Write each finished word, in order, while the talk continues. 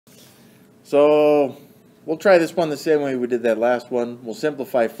So we'll try this one the same way we did that last one. We'll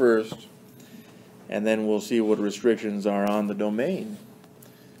simplify first, and then we'll see what restrictions are on the domain.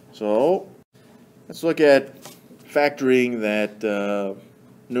 So let's look at factoring that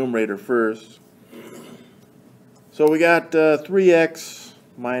numerator first. So we got 3x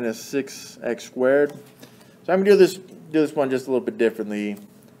minus 6x squared. So I'm going to do this one just a little bit differently.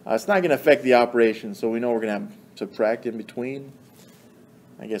 It's not going to affect the operation, so we know we're going to have subtract in between.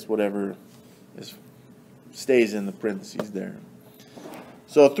 I guess whatever stays in the parentheses there.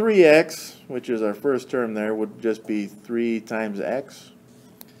 So 3x, which is our first term there, would just be 3 times x.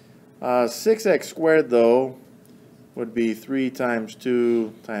 6x squared, though, would be 3 times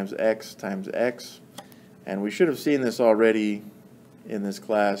 2 times x. And we should have seen this already in this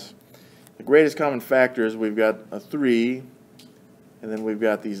class. The greatest common factors, we've got a 3, and then we've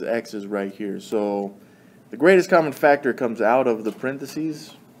got these x's right here. So the greatest common factor comes out of the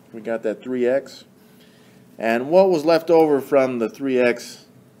parentheses. We got that 3x. And what was left over from the 3x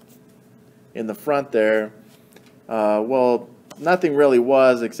in the front there, well, nothing really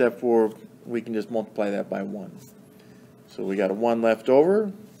was, except for we can just multiply that by 1. So we got a 1 left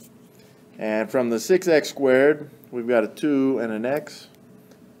over. And from the 6x squared, we've got a 2 and an x,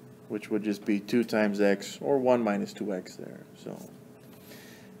 which would just be 2 times x, or 1 minus 2x there. So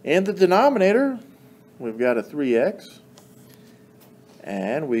in the denominator, we've got a 3x.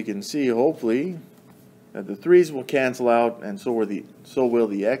 And we can see, hopefully, that the 3's will cancel out, and so will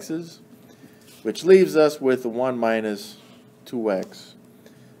the x's, which leaves us with the 1 minus 2x.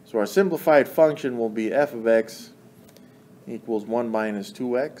 So our simplified function will be f of x equals 1 minus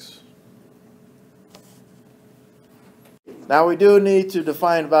 2x. Now we do need to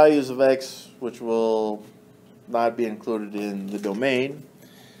define values of x, which will not be included in the domain.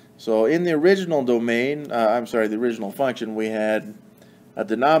 So in the original domain, the original function, we had a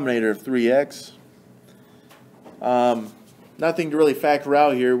denominator of 3x. Nothing to really factor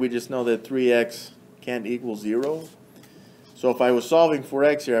out here. We just know that 3x can't equal 0. So if I was solving for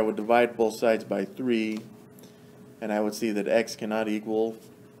x here, I would divide both sides by 3, and I would see that x cannot equal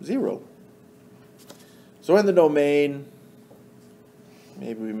 0. So in the domain,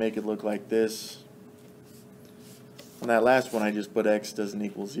 maybe we make it look like this. On that last one, I just put x doesn't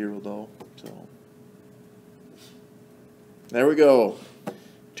equal 0 though. So there we go.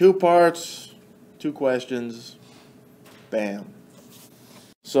 2 parts, 2 questions. Bam.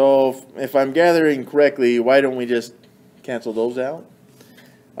 So if I'm gathering correctly, why don't we just cancel those out?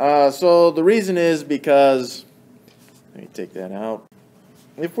 So the reason is because, let me take that out.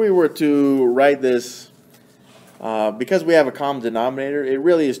 If we were to write this, because we have a common denominator, it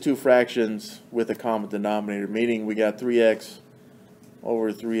really is 2 fractions with a common denominator, meaning we got 3x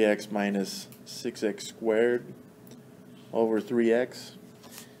over 3x minus 6x squared over 3x.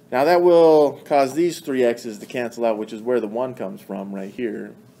 Now that will cause these 3x's to cancel out, which is where the 1 comes from right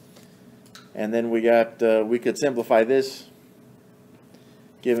here. And then we got, we could simplify this,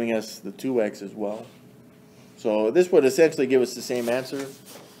 giving us the 2x as well. So this would essentially give us the same answer,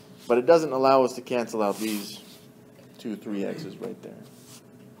 but it doesn't allow us to cancel out these 2 3x's right there.